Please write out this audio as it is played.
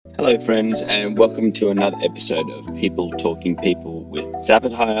Hello, friends, and welcome to another episode of People Talking People with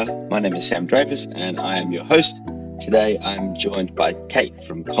Zapit Hire. My name is Sam Dreyfus, and I am your host. Today, I'm joined by Kate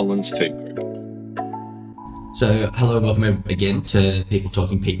from Collins Food Group. So, hello and welcome again to People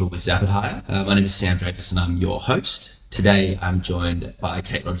Talking People with Zapit Hire. My name is Sam Dreyfus, and I'm your host. Today, I'm joined by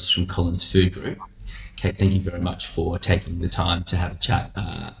Kate Rogers from Collins Food Group. Kate, thank you very much for taking the time to have a chat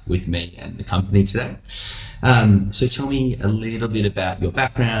with me and the company today. So tell me a little bit about your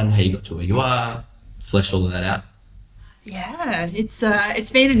background, how you got to where you are, flesh all of that out. Yeah,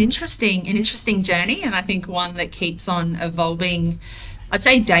 it's been an interesting journey, and I think one that keeps on evolving. I'd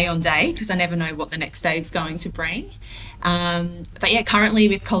say day on day, because I never know what the next day is going to bring. But yeah, currently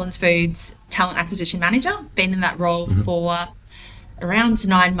with Collins Foods, talent acquisition manager. Been in that role for around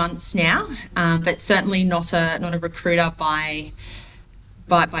 9 months now, but certainly not a recruiter by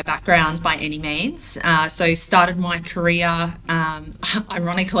background by any means. So started my career,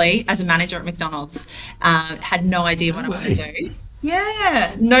 ironically, as a manager at McDonald's. Had no idea what I wanted to do.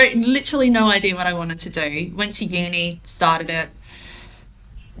 Yeah, literally no idea what I wanted to do. Went to uni, started it,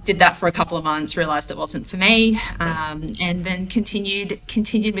 did that for a couple of months, realised it wasn't for me, and then continued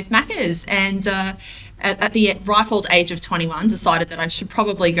with Macca's. And at the ripe old age of 21, decided that I should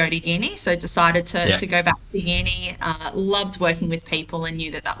probably go to uni. So decided to go back to uni. Loved working with people and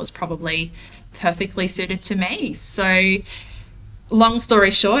knew that was probably perfectly suited to me. So long story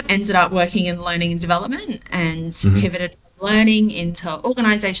short, ended up working in learning and development and pivoted from learning into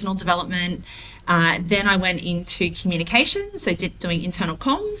organisational development. Then I went into communications, so doing internal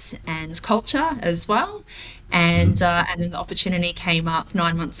comms and culture as well. And then the opportunity came up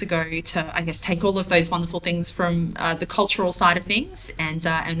 9 months ago to, I guess, take all of those wonderful things from the cultural side of things and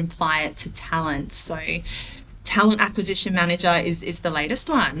apply it to talent. So talent acquisition manager is the latest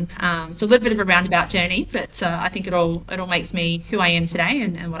one. So a little bit of a roundabout journey, but I think it all makes me who I am today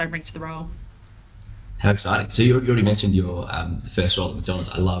and what I bring to the role. How exciting. So you already mentioned your first role at McDonald's.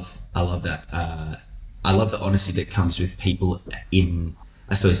 I love that. I love the honesty that comes with people in,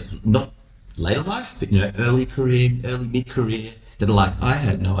 I suppose, not later life, but early mid-career, that are like, I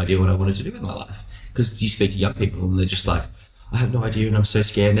had no idea what I wanted to do with my life. Because you speak to young people and they're just like, I have no idea and I'm so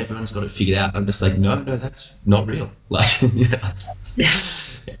scared and everyone's got it figured out. I'm just like, no, that's not real. Like, And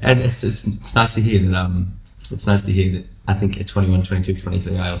it's nice to hear that. It's nice to hear that. I think at 21, 22,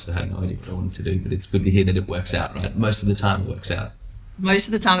 23, I also had no idea what I wanted to do, but it's good to hear that it works out, right? Most of the time it works out. Most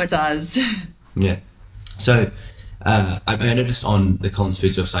of the time it does. Yeah. So I noticed on the Collins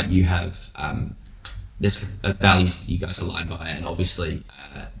Foods website you have there's values that you guys align by, and obviously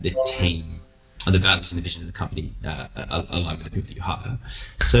the team and the values and the vision of the company align with the people that you hire.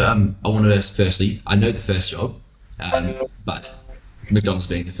 So I want to ask, firstly, I know the first job, but McDonald's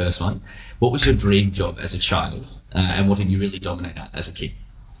being the first one, what was your dream job as a child, and what did you really dominate at as a kid?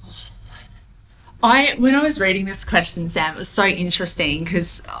 When I was reading this question, Sam, it was so interesting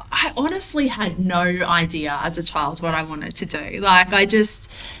because I honestly had no idea as a child what I wanted to do. Like I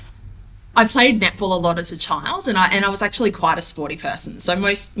played netball a lot as a child, and I was actually quite a sporty person. So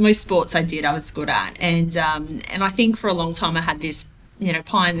most sports I was good at, and I think for a long time I had this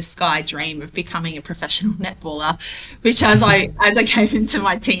pie in the sky dream of becoming a professional netballer, which as I came into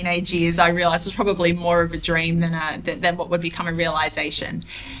my teenage years, I realised was probably more of a dream than what would become a realisation.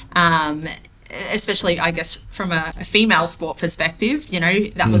 Especially, I guess, from a female sport perspective,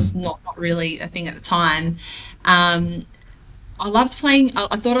 that was not really a thing at the time. I loved playing.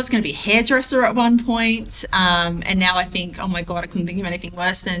 I thought I was going to be a hairdresser at one point, and now I think, oh my God, I couldn't think of anything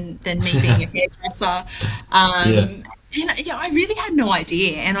worse than me being a hairdresser. And I really had no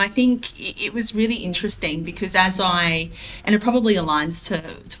idea. And I think it was really interesting because and it probably aligns to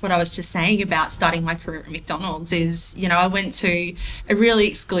what I was just saying about starting my career at McDonald's is, I went to a really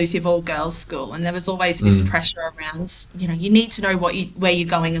exclusive all girls school, and there was always this pressure around, you need to know where you're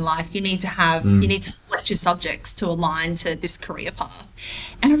going in life. You need to select your subjects to align to this career path.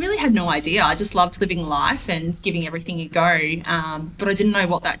 And I really had no idea. I just loved living life and giving everything a go. But I didn't know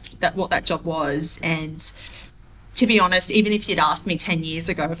what that job was. And to be honest, even if you'd asked me 10 years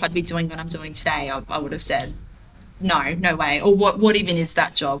ago if I'd be doing what I'm doing today, I would have said, no way. Or what even is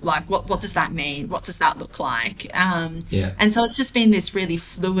that job? Like, what does that mean? What does that look like? And so it's just been this really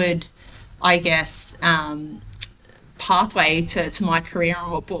fluid, I guess, pathway to my career and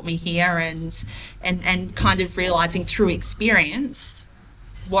what brought me here and kind of realising through experience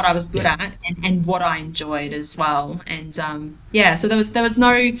what I was good at and what I enjoyed as well. And so there was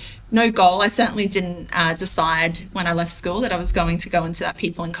no goal. I certainly didn't decide when I left school that I was going to go into that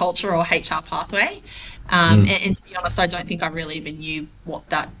people and culture or HR pathway. And to be honest, I don't think I really even knew what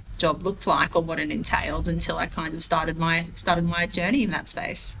that job looked like or what it entailed until I kind of started my journey in that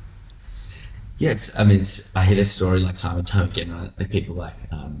space. Yeah, I mean, I hear this story like time and time again, right? Like people like,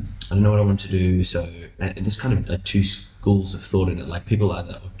 I don't know what I want to do. So and there's kind of like two schools of thought in it. Like people kind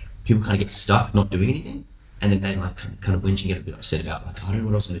of get stuck not doing anything, and then they like kind of whinge and get a bit upset about like, I don't know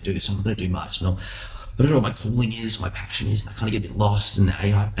what I was going to do, so I'm not going to do much. And I don't know what my calling is, my passion is, and I kind of get a bit lost. And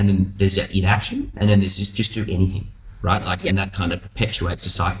then there's that inaction, and then there's just do anything, right? Like, and that kind of perpetuates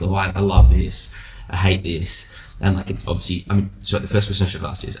a cycle of I love this, I hate this. And like it's obviously, I mean, so the first question I should have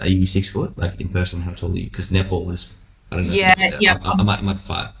asked is, are you 6 foot? Like in person, how tall are you? Because netball is, I don't know. Yeah, yeah. I'm like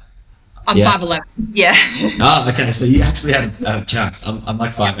 5. I'm Yeah. 5'11". Yeah. Oh, okay. So you actually had a chance. I'm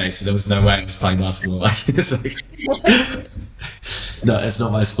like 5'8", so there was no way I was playing basketball. Like, it's like, no, it's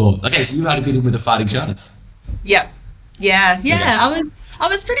not my sport. Okay, so you had to get in with a fighting chance. Yeah. Yeah. Yeah. Okay. I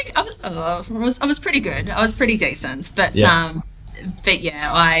was pretty. I was pretty good. I was pretty decent, but Yeah. but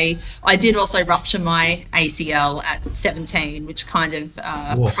yeah, I did also rupture my ACL at 17, which kind of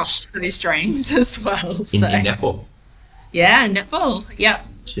Whoa. crushed those dreams as well. In So netball. yeah, netball. Yeah,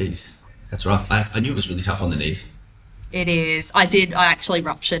 Jeez, that's rough. I knew it was really tough on the knees. it is. I actually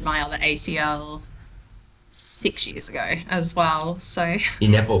ruptured my other ACL 6 years ago as well. So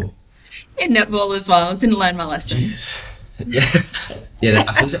In netball. in netball as well, didn't learn my lesson. Jesus. Yeah. Yeah,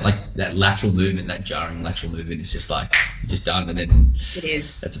 I suppose that like that lateral movement, that jarring lateral movement is just like just done, and then It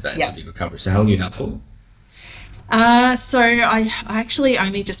is. that's a Yeah. big recovery. So how long are you out for? So I actually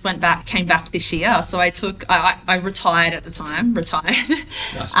only just came back this year. So I retired at the time, retired.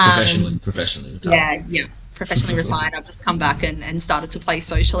 Nice. Um, Professionally retired. Yeah, professionally retired. I've just come back and started to play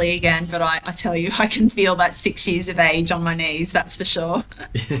socially again. But I tell you, I can feel that 6 years of age on my knees, that's for sure.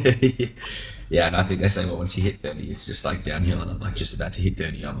 Yeah, and I think they say, well, once you hit 30, it's just like downhill, and I'm like just about to hit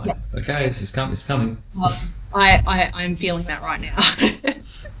 30. I'm like, okay, it's coming. Well, I'm feeling that right now.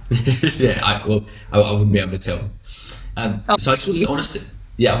 Yeah, I wouldn't be able to tell. So I just want to,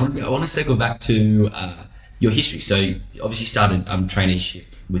 yeah, I want to circle back to your history. So you obviously started traineeship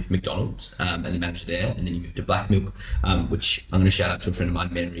with McDonald's and the manager there, and then you moved to Black Milk, which I'm going to shout out to a friend of mine,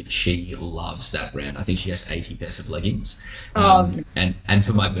 Mary. She loves that brand. I think she has 80 pairs of leggings. And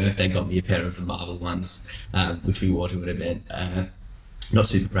for my birthday, got me a pair of the Marvel ones, which we wore to an event. Not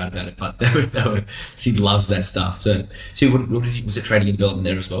super proud about it, but she loves that stuff. So what did you, was it training and development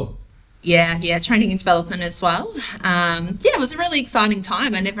there as well? Yeah, training and development as well. Yeah, it was a really exciting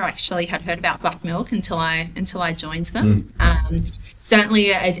time. I never actually had heard about Black Milk until I joined them.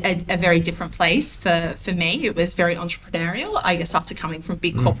 Certainly a very different place for me. It was very entrepreneurial. I guess after coming from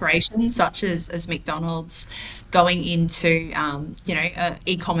big corporations such as McDonald's, going into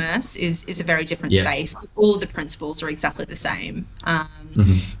e-commerce is a very different space. All of the principles are exactly the same.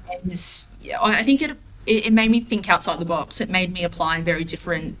 And yeah, I think it made me think outside the box. It made me apply a very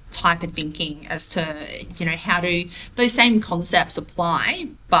different type of thinking as to, how do those same concepts apply,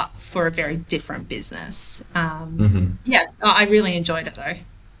 but for a very different business. Yeah, I really enjoyed it though.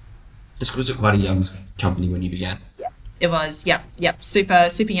 Was it quite a young company when you began? It was, yep, super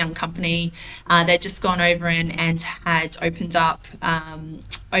young company. They'd just gone over and had opened up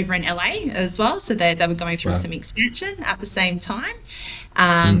over in LA as well. So they were going through some expansion at the same time.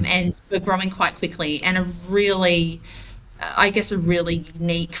 And were growing quite quickly, and a really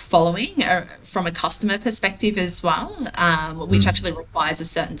unique following from a customer perspective as well, which actually requires a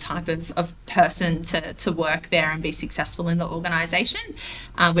certain type of person to work there and be successful in the organisation,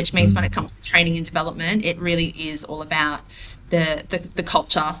 which means when it comes to training and development, it really is all about the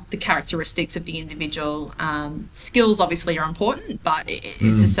culture, the characteristics of the individual. Skills obviously are important, but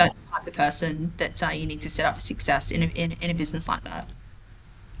it's a certain type of person that you need to set up for success in a business like that.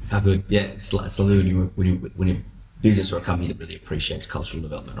 How good. Yeah, it's lovely when you business or a company that really appreciates cultural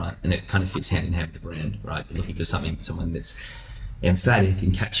development, right? And it kind of fits hand in hand with the brand, right? You're looking for someone that's emphatic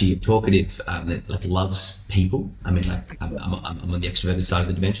and catchy and talkative, that like loves people. I mean, like I'm on the extroverted side of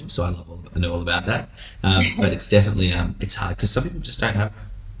the dimension, so I know all about that. But it's definitely it's hard because some people just don't have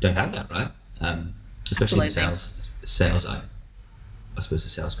that, right? Especially in sales. I suppose a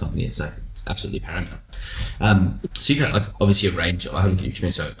sales company, it's like absolutely paramount. So you've had like obviously a range. I heard you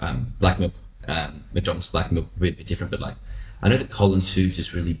mention Black Milk, McDonald's Black Milk, a bit different, but like I know that Collins Foods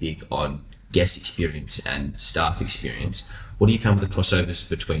is really big on guest experience and staff experience. What do you found with the crossovers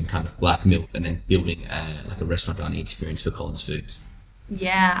between kind of Black Milk and then building like a restaurant dining experience for Collins Foods?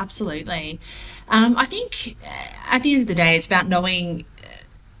 Yeah, absolutely. I think at the end of the day, it's about knowing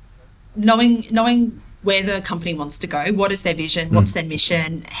where the company wants to go, what is their vision, what's their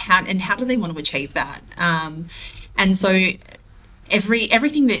mission, how do they want to achieve that. And so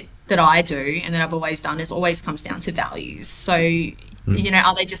everything that I do and that I've always done always comes down to values. So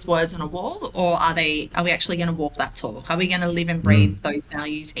Are they just words on a wall, or are we actually going to walk that talk? Are we going to live and breathe those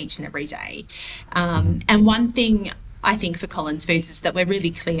values each and every day? And one thing I think for Collins Foods is that we're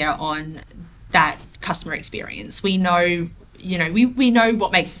really clear on that customer experience. We know, we know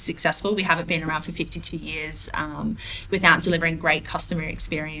what makes us successful. We haven't been around for 52 years without delivering great customer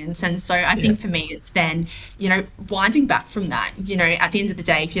experience. And so I think for me, it's then, winding back from that, at the end of the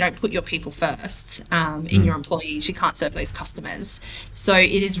day, if you don't put your people first in your employees, you can't serve those customers. So it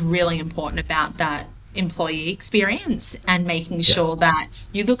is really important about that employee experience and making sure that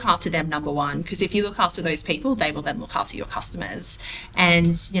you look after them, number one, because if you look after those people, they will then look after your customers. And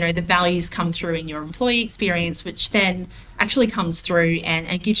the values come through in your employee experience, which then actually comes through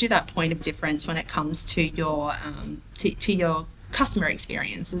and gives you that point of difference when it comes to your to your customer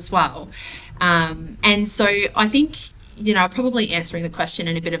experience as well. And so I think probably answering the question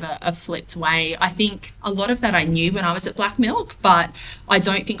in a bit of a flipped way. I think a lot of that I knew when I was at Black Milk, but I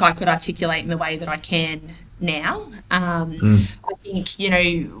don't think I could articulate in the way that I can now. I think,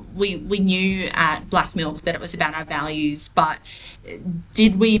 we knew at Black Milk that it was about our values, but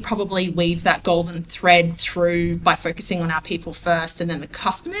did we probably weave that golden thread through by focusing on our people first and then the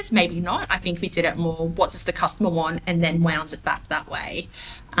customers? Maybe not. I think we did it more, what does the customer want, and then wound it back that way.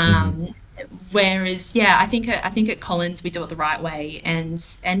 Whereas, I think at Collins we do it the right way, and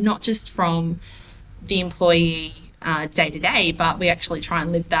not just from the employee day to day, but we actually try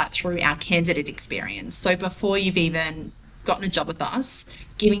and live that through our candidate experience. So before you've even gotten a job with us,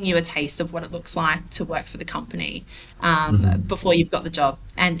 giving you a taste of what it looks like to work for the company before you've got the job,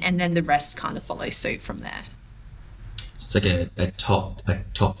 and then the rest kind of follows suit from there. It's like a top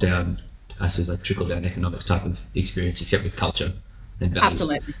down, I suppose, like trickle down economics type of experience, except with culture and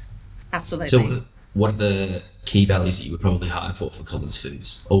values. Absolutely. So what are the key values that you would probably hire for Collins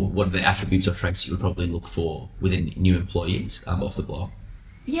Foods? Or what are the attributes or traits you would probably look for within new employees off the block?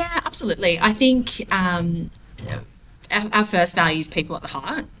 Yeah, absolutely. I think our first value is people at the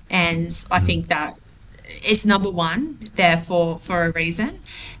heart. And I think that it's number one there for a reason.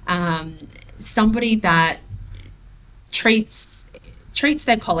 Somebody that treats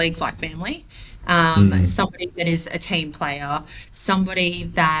their colleagues like family. Somebody that is a team player, somebody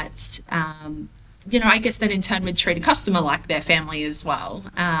that, I guess that in turn would treat a customer like their family as well.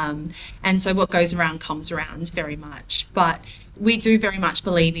 And so what goes around comes around very much. But we do very much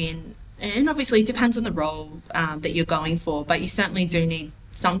believe in, and obviously it depends on the role that you're going for, but you certainly do need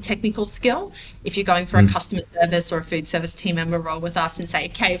some technical skill. If you're going for a customer service or a food service team member role with us and say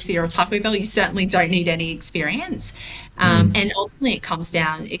KFC or a Taco Bell, you certainly don't need any experience. And ultimately it comes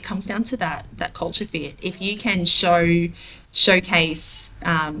down to that culture fit. If you can showcase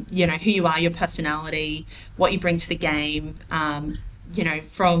who you are, your personality, what you bring to the game,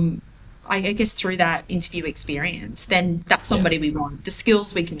 from I guess through that interview experience, then that's somebody we want. The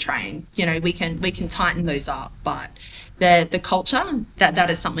skills we can train, we can tighten those up, but the culture, that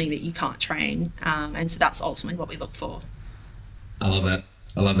is something that you can't train, and so that's ultimately what we look for. I love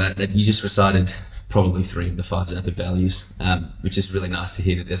that you just recited probably 3 of the 5 Zappa values, which is really nice to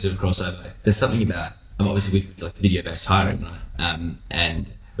hear that there's a crossover. There's something about, obviously with like video-based hiring, right?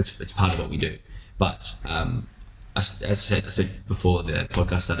 And it's part of what we do, but as I said before the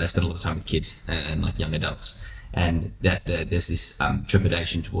podcast started, I spend a lot of time with kids and like young adults, and that there's this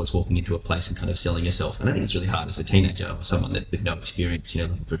trepidation towards walking into a place and kind of selling yourself. And I think it's really hard as a teenager or someone that with no experience,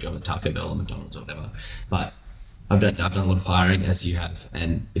 looking for a job at Taco Bell or McDonald's or whatever. But I've done a lot of hiring, as you have,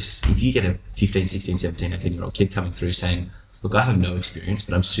 and if you get a 15, 16, 17, 18-year-old kid coming through saying, look, I have no experience,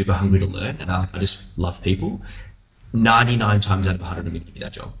 but I'm super hungry to learn, and I just love people, 99 times out of 100 I'm going to give you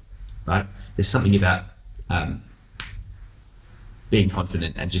that job, right? There's something about being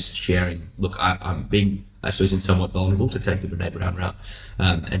confident and just sharing, look, I'm being, I suppose, somewhat vulnerable, to take the Brene Brown route,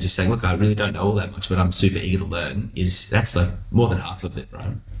 and just saying, look, I really don't know all that much, but I'm super eager to learn, that's like more than half of it,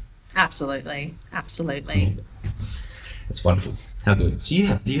 right? Absolutely. That's wonderful. How good. So you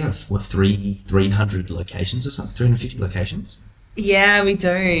have what, 300 locations or something, 350 locations? Yeah, we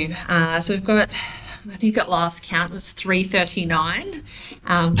do. So we've got, I think at last count was 339.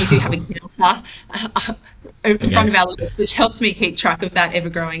 We do have a counter in front of our list, which helps me keep track of that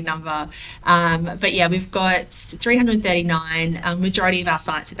ever-growing number. But yeah, we've got 339. Majority of our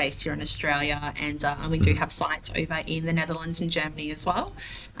sites are based here in Australia, and we do have sites over in the Netherlands and Germany as well,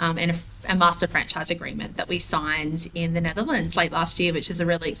 and a master franchise agreement that we signed in the Netherlands late last year, which is a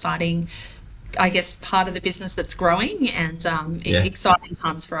really exciting, I guess, part of the business that's growing, and exciting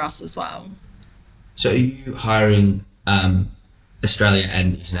times for us as well. So are you hiring Australia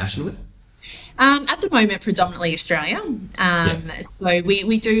and internationally? At the moment, predominantly Australia. Yeah. So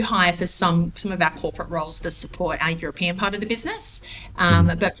we do hire for some of our corporate roles that support our European part of the business,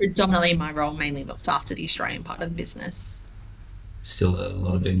 Mhm. but predominantly my role mainly looks after the Australian part of the business. Still a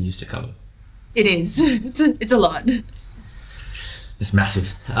lot of venues to cover. It is. It's a lot. It's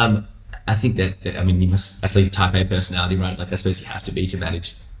massive. I think that I mean, you must actually type A personality, right? Like, I suppose you have to be to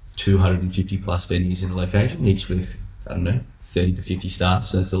manage 250 plus venues in a location, each with, I don't know, 30 to 50 staff.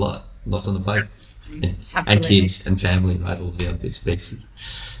 So it's a lot, lots on the plate. And Absolutely. kids and family, right? All the other bits and pieces.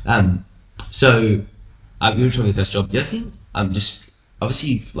 So we were talking the first job. The other thing, just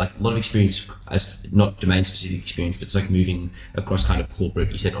obviously like a lot of experience, as not domain specific experience, but it's like moving across kind of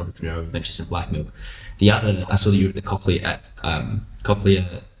corporate. You said entrepreneurial ventures and Black Milk. The other, I saw that you were at the Cochlear at Cochlear.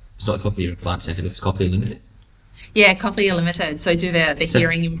 It's not Cochlear Implant Centre, but it's Cochlear Limited. Yeah, Cochlear Limited. So do the So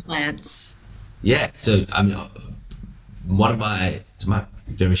hearing implants. yeah, so I mean, one of my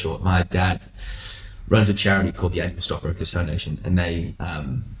very short. My dad runs a charity called the Annual Stockbrokers Foundation, and they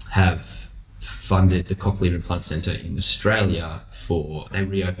have funded the Cochlear Implant Centre in Australia for. They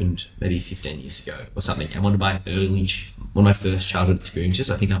reopened maybe 15 years ago or something. And one of my first childhood experiences,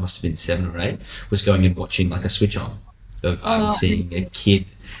 I think I must have been 7 or 8, was going and watching like a switch on of Oh, seeing a kid.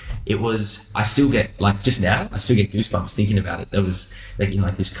 It was. I still get like just now. I still get goosebumps thinking about it. There was like in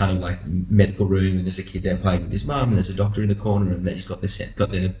like this kind of like medical room, and there's a kid there playing with his mum, and there's a doctor in the corner, and then he's got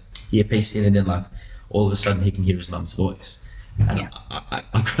the earpiece in, and then like all of a sudden he can hear his mum's voice. And yeah. I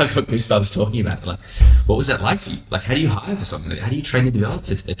got goosebumps talking about it. Like, what was that like for you? Like, how do you hire for something? How do you train and develop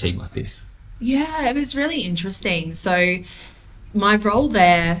a team like this? Yeah, it was really interesting. So my role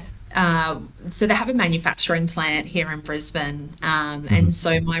there, so they have a manufacturing plant here in Brisbane, and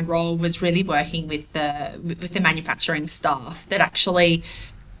so my role was really working with the manufacturing staff that actually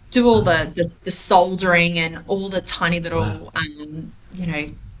do all the soldering and all the tiny Wow.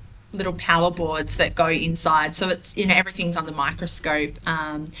 little little power boards that go inside. So it's everything's under microscope,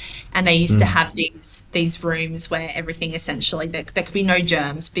 and they used to Mm. have these rooms where everything essentially there could be no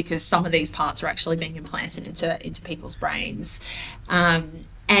germs because some of these parts are actually being implanted into people's brains,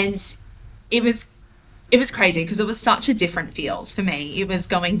 and it was it was crazy because it was such a different field for me. It was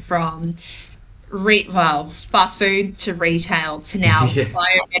going from fast food to retail to now Yeah.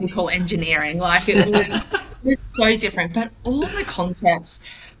 biomedical engineering. Like it was so different, but all the concepts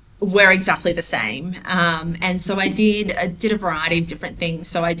were exactly the same. And so I did a variety of different things.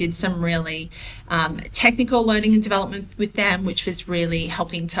 So I did some really technical learning and development with them, which was really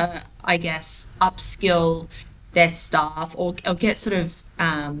helping to, I guess, upskill their staff or get sort of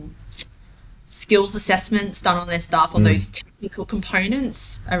skills assessments done on their staff on Mm. those technical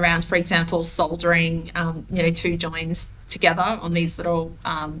components around, for example, soldering, two joins together on these little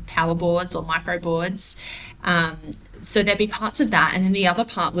power boards or micro boards. Um, so there'd be parts of that, and then the other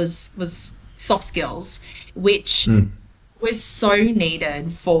part was soft skills, which Mm. was so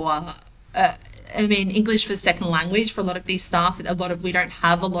needed for. Uh, I mean, English for second language for a lot of these staff. We don't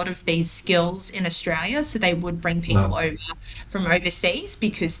have a lot of these skills in Australia, so they would bring people Wow. over from overseas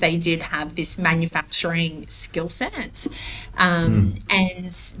because they did have this manufacturing skill set. Mm.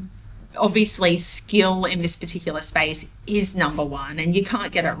 And obviously, skill in this particular space is number one, and you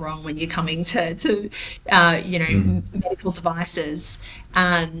can't get it wrong when you're coming to Mm. medical devices.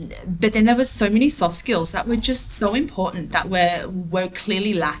 But then there were so many soft skills that were just so important that were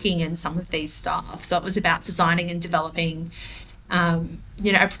clearly lacking in some of these staff. So it was about designing and developing,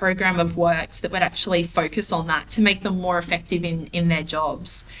 a program of works that would actually focus on that to make them more effective in their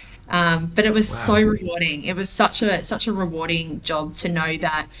jobs. But it was so Wow. rewarding. It was such a rewarding job to know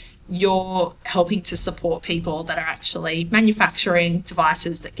that you're helping to support people that are actually manufacturing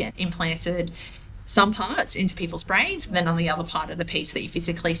devices that get implanted some parts into people's brains, and then on the other part of the piece that you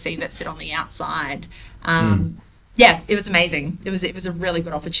physically see that sit on the outside. Mm. Yeah, it was amazing. It was a really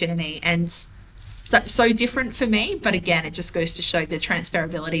good opportunity and so different for me, but again, it just goes to show the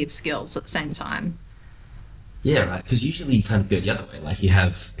transferability of skills at the same time. Yeah, right. Because usually you kind of go the other way. Like you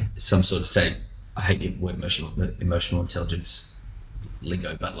have some sort of say, I hate the word emotional intelligence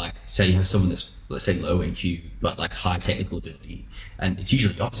lingo, but like say you have someone that's let's say low EQ but like high technical ability, and it's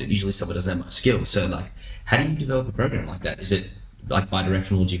usually the opposite. Usually someone doesn't have much skill. So like, how do you develop a program like that? Is it like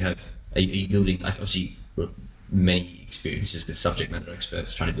bi-directional? Do you have are you building like obviously many experiences with subject matter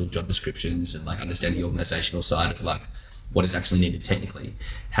experts trying to build job descriptions and like understand the organizational side of like what is actually needed technically?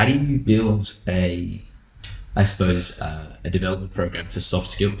 How do you build a development program for soft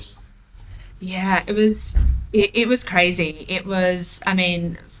skills? Yeah, it was crazy. It was, I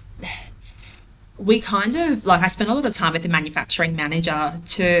mean, we kind of like I spent a lot of time with the manufacturing manager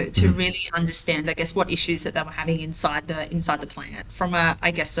to Mm. really understand, I guess, what issues that they were having inside the plant from a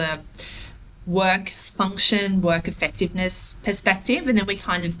I guess a work function, work effectiveness perspective, and then we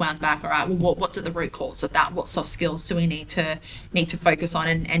kind of wound back. All right, well, what's at the root cause of that? What soft skills do we need to focus on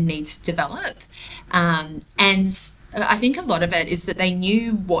and need to develop? And I think a lot of it is that they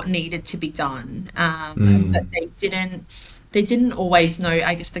knew what needed to be done, but they didn't always know,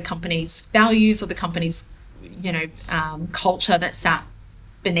 I guess, the company's values or the company's culture that sat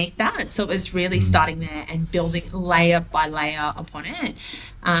beneath that. So it was really starting there and building layer by layer upon it.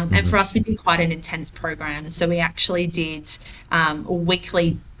 And for us, we did quite an intense program. So we actually did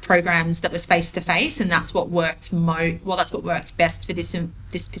weekly programs that was face to face, and that's what worked that's what worked best for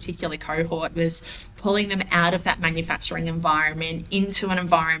this particular cohort, was pulling them out of that manufacturing environment into an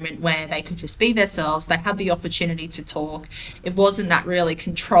environment where they could just be themselves. They had the opportunity to talk. It wasn't that really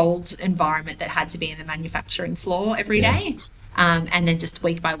controlled environment that had to be in the manufacturing floor every day. And then just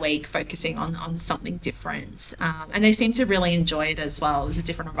week by week focusing on something different. And they seem to really enjoy it as well. It was a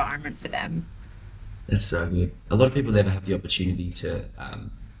different environment for them. That's so good. A lot of people never have the opportunity to,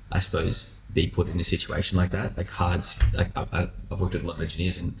 I suppose, be put in a situation like that. I've worked with a lot of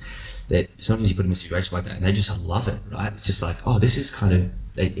engineers, and that sometimes you put them in a situation like that and they just love it, right? It's just like, oh, this is kind of,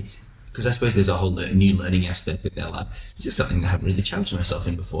 it's, because I suppose there's a whole new learning aspect that they're like, this is something I haven't really challenged myself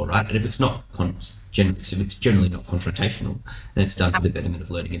in before, right? And if it's not, if it's generally not confrontational, and it's done for the betterment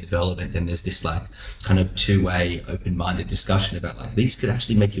of learning and development, then there's this like kind of two-way, open-minded discussion about like, these could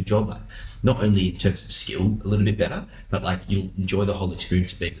actually make your job, like, not only in terms of skill a little bit better, but like you'll enjoy the whole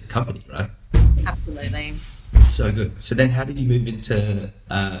experience of being with the company, right? Absolutely. So good. So then how did you move into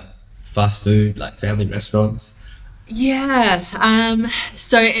fast food, like family restaurants? Yeah.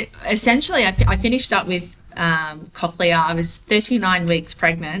 Essentially, I finished up with Cochlear. I was 39 weeks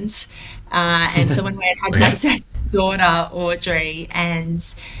pregnant. And so when we had my second daughter, Audrey,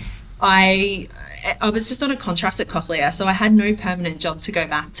 and I was just on a contract at Cochlear, so I had no permanent job to go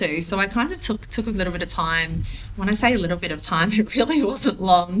back to. So I kind of took a little bit of time. When I say a little bit of time, it really wasn't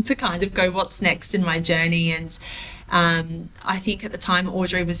long to kind of go, what's next in my journey? And I think at the time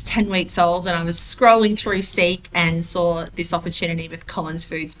Audrey was 10 weeks old, and I was scrolling through Seek and saw this opportunity with Collins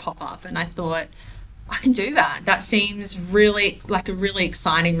Foods pop up, and I thought, I can do that. That seems really like a really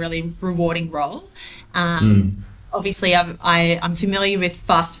exciting, really rewarding role. Obviously, I'm familiar with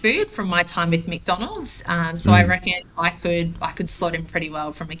fast food from my time with McDonald's, so I reckon I could slot in pretty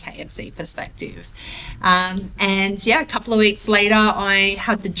well from a KFC perspective. And yeah, a couple of weeks later, I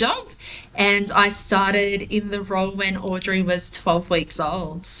had the job, and I started in the role when Audrey was 12 weeks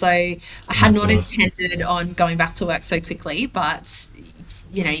old. So I had not intended on going back to work so quickly, but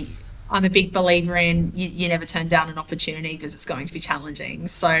I'm a big believer in you never turn down an opportunity because it's going to be challenging.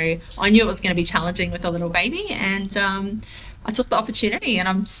 So I knew it was going to be challenging with a little baby, and I took the opportunity, and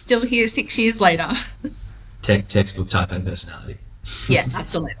I'm still here 6 years later. Textbook type A personality. Yeah,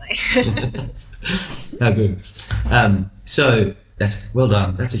 absolutely. How good. So that's well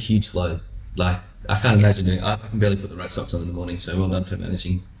done. That's a huge load. Like, I can't imagine doing it. I can barely put the right socks on in the morning, so well done for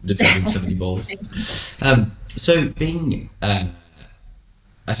managing to juggling so many balls. So being...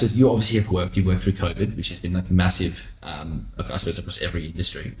 I suppose you obviously have worked through COVID, which has been like massive, I suppose, across every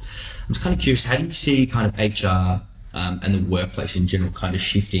industry. I'm just kind of curious, how do you see kind of HR and the workplace in general kind of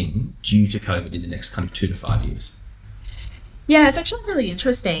shifting due to COVID in the next kind of 2 to 5 years? Yeah, it's actually really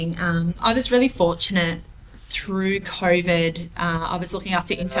interesting. I was really fortunate through COVID. I was looking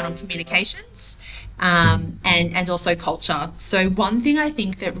after internal communications and also culture. So one thing I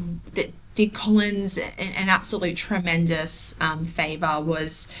think that did Collins an absolute tremendous favour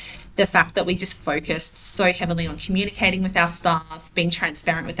was the fact that we just focused so heavily on communicating with our staff, being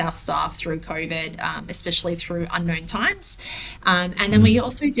transparent with our staff through COVID, especially through unknown times. And then we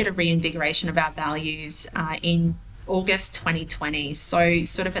also did a reinvigoration of our values in August 2020, so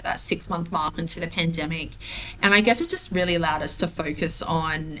sort of at that 6-month mark into the pandemic. And I guess it just really allowed us to focus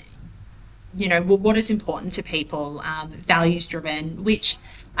on, what is important to people, values driven, which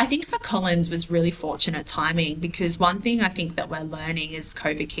I think for Collins was really fortunate timing, because one thing I think that we're learning as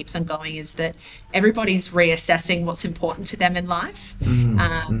COVID keeps on going is that everybody's reassessing what's important to them in life. What do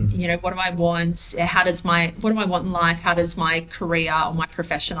I want? What do I want in life? How does my career or my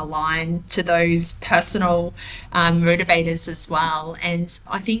profession align to those personal motivators as well? And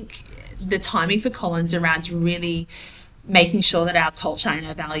I think the timing for Collins around really making sure that our culture and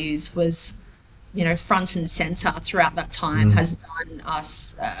our values was front and center throughout that time has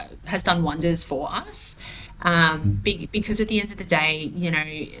done wonders for us. Because at the end of the day,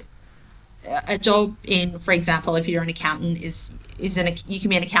 a job in, for example, if you're an accountant, you can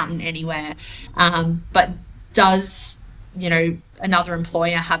be an accountant anywhere, but does another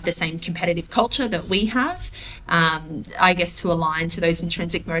employer have the same competitive culture that we have, I guess, to align to those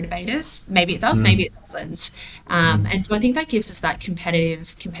intrinsic motivators. Maybe it does, maybe it doesn't. And so I think that gives us that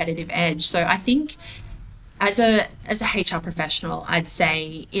competitive edge. So I think as a HR professional, I'd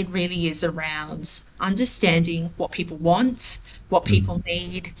say it really is around understanding what people want, what people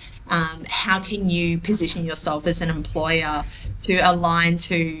need. How can you position yourself as an employer to align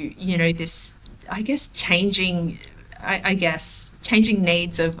to, you know, this, I guess, changing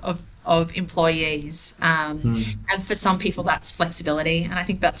needs of employees. And for some people, that's flexibility. And I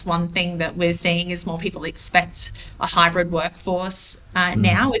think that's one thing that we're seeing is more people expect a hybrid workforce.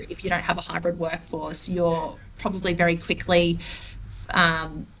 Now, if you don't have a hybrid workforce, you're probably very quickly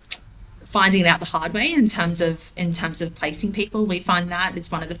finding it out the hard way in terms of placing people. We find that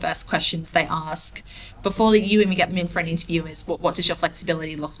it's one of the first questions they ask before you even get them in for an interview is, what does your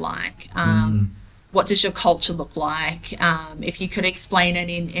flexibility look like? What does your culture look like? If you could explain it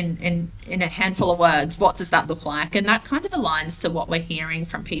in a handful of words, what does that look like? And that kind of aligns to what we're hearing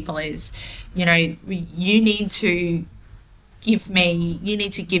from people is, you know, you need to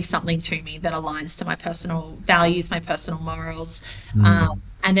give something to me that aligns to my personal values, my personal morals.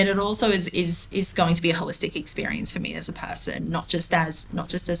 And then it also is going to be a holistic experience for me as a person, not just as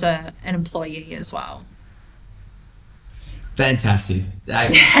an employee as well. Fantastic.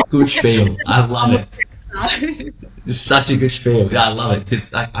 Good spiel. I love it. It's such a good spiel. Yeah, I love it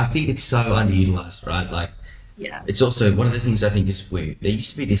because I think it's so underutilized, right? Like, yeah, it's also one of the things I think is there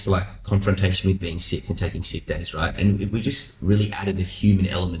used to be this like confrontation with being sick and taking sick days, right? And if we just really added a human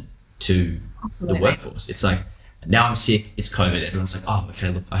element to the workforce, it's like, now I'm sick, it's COVID, everyone's like, oh, okay,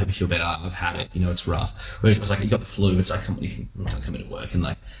 look, I hope you feel better, I've had it, you know, it's rough. Whereas it was like, you got the flu, it's like, you can't come into work. And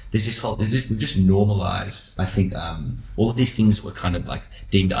like, there's this whole, we've just normalized, I think, all of these things were kind of like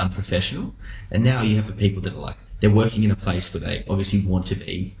deemed unprofessional. And now you have the people that are like, they're working in a place where they obviously want to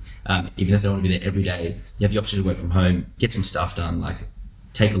be, even if they don't want to be there every day, you have the option to work from home, get some stuff done, like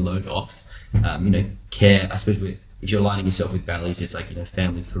take a load off, you know, care, I suppose if you're aligning yourself with values, it's like, you know,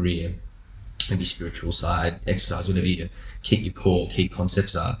 family, career, maybe spiritual side, exercise, whatever your key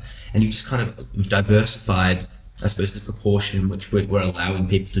concepts are. And you've just kind of diversified, I suppose, the proportion in which we're allowing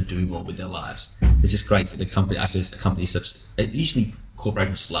people to do more with their lives. It's just great that a company such, usually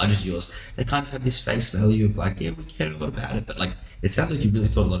corporations as large as yours, they kind of have this face value of like, yeah, we care a lot about it, but like, it sounds like you really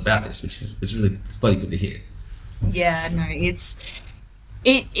thought a lot about this, which is it's bloody good to hear. Yeah, no, it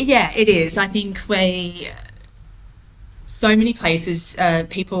is. I think so many places,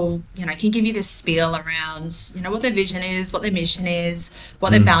 people, you know, can give you this spiel around, you know, what their vision is, what their mission is,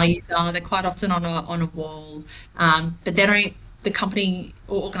 what their values are. They're quite often on a wall, but the company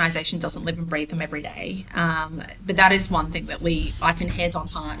or organization doesn't live and breathe them every day. But that is one thing that I can hand on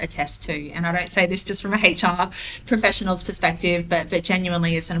heart attest to. And I don't say this just from a HR professional's perspective, but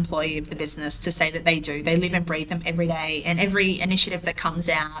genuinely as an employee of the business to say that they live and breathe them every day. And every initiative that comes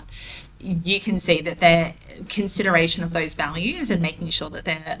out, you can see that their consideration of those values and making sure that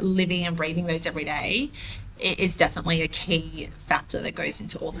they're living and breathing those every day is definitely a key factor that goes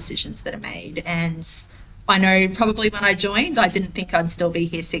into all decisions that are made. And I know probably when I joined, I didn't think I'd still be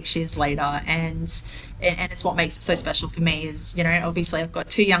here 6 years later. And it's what makes it so special for me is, you know, obviously I've got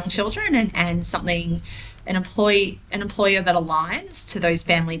 2 young children and an employer that aligns to those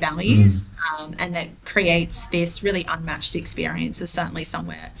family values and that creates this really unmatched experience is certainly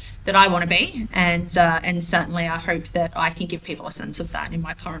somewhere that I want to be, and certainly I hope that I can give people a sense of that in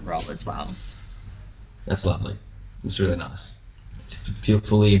my current role as well. That's lovely. It's really nice. Feel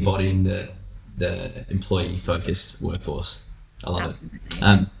fully embodying the employee focused workforce. I love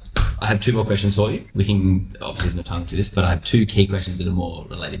it. I have 2 more questions for you. We can, obviously there's no time to do this, but I have 2 key questions that are more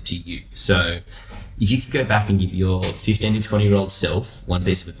related to you. So if you could go back and give your 15 to 20-year-old self one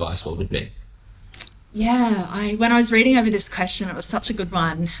piece of advice, what would it be? Yeah, when I was reading over this question, it was such a good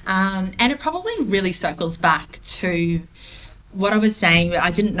one. And it probably really circles back to what I was saying.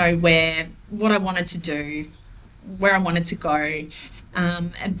 I didn't know what I wanted to do, where I wanted to go.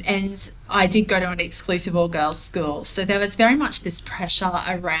 And I did go to an exclusive all-girls school. So there was very much this pressure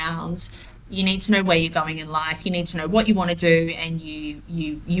around, you need to know where you're going in life, you need to know what you want to do, and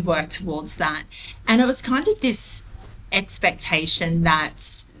you work towards that. And it was kind of this expectation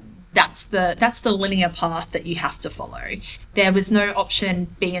that that's the linear path that you have to follow. There was no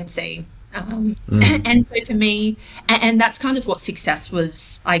option B and C. And so for me, and that's kind of what success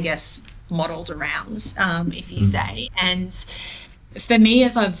was, I guess, modeled around, if you say. And for me,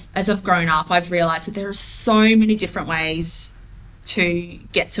 as I've grown up, I've realized that there are so many different ways to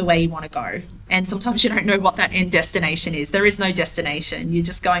get to where you want to go. And sometimes you don't know what that end destination is. There is no destination. You're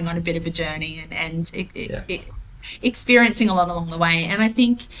just going on a bit of a journey, and experiencing a lot along the way. And I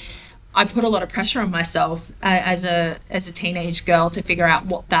think I put a lot of pressure on myself as a teenage girl to figure out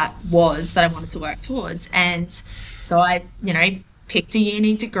what that was that I wanted to work towards. And so I, picked a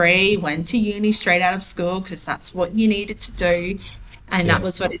uni degree, went to uni straight out of school because that's what you needed to do. And that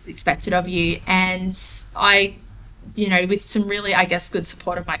was what is expected of you. And I, with some really, I guess, good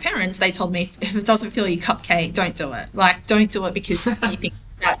support of my parents, they told me if it doesn't fill your cupcake, don't do it. Like, don't do it because you think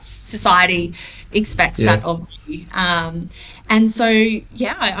that society expects that of you. And so,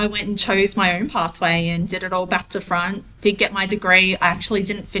 I went and chose my own pathway and did it all back to front, did get my degree. I actually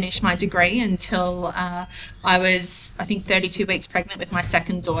didn't finish my degree until I was, I think, 32 weeks pregnant with my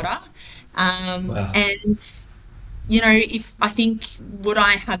second daughter. Wow. And, if I think, would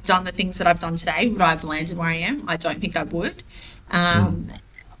I have done the things that I've done today? Would I have landed where I am? I don't think I would.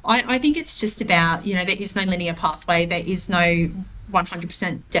 I think it's just about, there is no linear pathway. There is no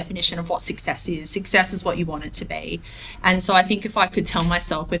 100% definition of what success is. Success is what you want it to be. And so I think if I could tell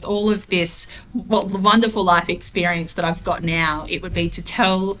myself with all of this, the wonderful life experience that I've got now, it would be to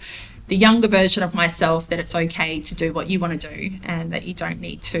tell the younger version of myself that it's okay to do what you want to do and that you don't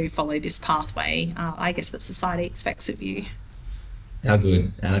need to follow this pathway, I guess, that society expects of you. How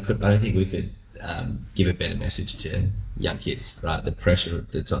good. And I don't think we could give a better message to young kids, right? The pressure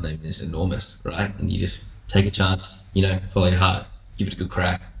that's on them is enormous, right? And you just take a chance, follow your heart, give it a good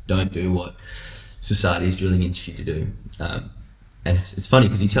crack. Don't do what society is drilling into you to do. And it's funny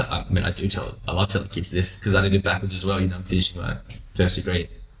because I love telling kids this because I did it backwards as well. I'm finishing my first degree.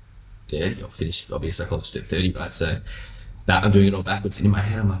 I'll finish, I'll be a psychologist at 30, right? So I'm doing it all backwards. And in my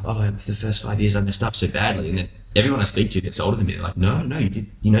head, I'm like, for the first 5 years, I messed up so badly. And then everyone I speak to that's older than me, they're like, no, you did,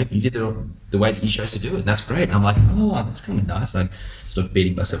 you did the way that you chose to do it. And that's great. And I'm like, that's kind of nice. I stopped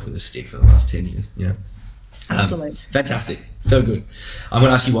beating myself with a stick for the last 10 years, Absolutely. Fantastic. So good. I'm going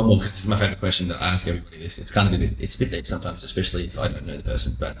to ask you one more because this is my favorite question that I ask everybody. It's kind of it's a bit deep sometimes, especially if I don't know the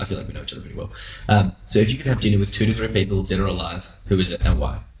person, but I feel like we know each other pretty well. So if you could have dinner with 2 to 3 people, dead or alive, who is it and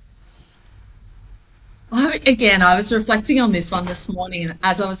why? Again, I was reflecting on this one this morning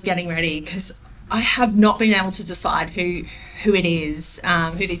as I was getting ready because I have not been able to decide who it is,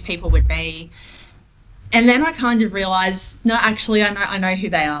 who these people would be. And then I kind of realised, no, actually, I know who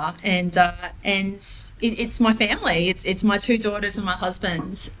they are, and it's my family. It's my 2 daughters and my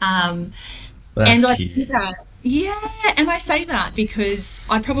husband. And I say that, and I say that because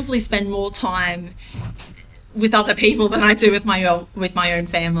I probably spend more time with other people than I do with my own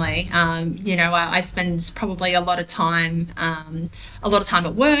family. I spend probably a lot of time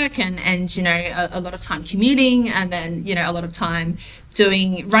at work and a lot of time commuting, and then a lot of time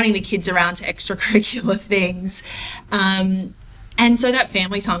running the kids around to extracurricular things. And so that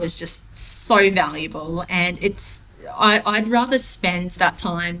family time is just so valuable, and I'd rather spend that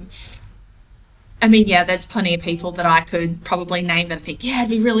time. I mean, there's plenty of people that I could probably name that I think, it'd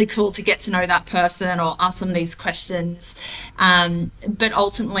be really cool to get to know that person or ask them these questions. But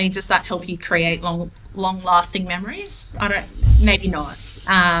ultimately, does that help you create long-lasting memories? Maybe not.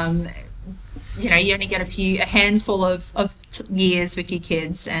 You only get a handful of years with your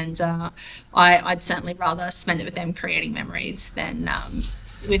kids, and I'd certainly rather spend it with them creating memories than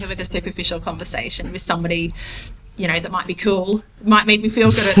with a superficial conversation with somebody, that might be cool, might make me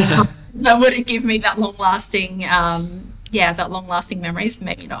feel good at the time. That wouldn't give me that long-lasting, memories.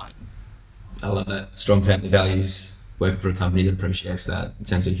 Maybe not. I love that. Strong family values, working for a company that appreciates that. It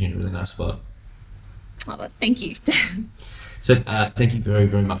sounds like you're in a really nice spot. Well, thank you. So thank you very,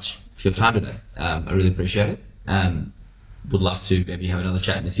 very much for your time today. I really appreciate it. Would love to maybe have another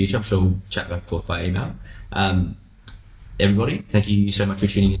chat in the future. I'm sure we'll chat back and forth by email. Everybody, thank you so much for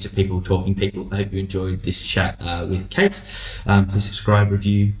tuning into People Talking People. I hope you enjoyed this chat with Kate. Please subscribe,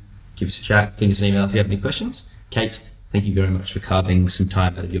 review, give us a chat, send us an email if you have any questions. Kate, thank you very much for carving some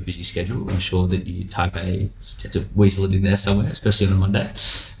time out of your busy schedule. I'm sure that you have to weasel it in there somewhere, especially on a Monday.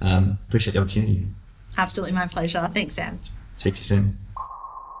 Appreciate the opportunity. Absolutely, my pleasure. Thanks, Sam. Speak to you soon.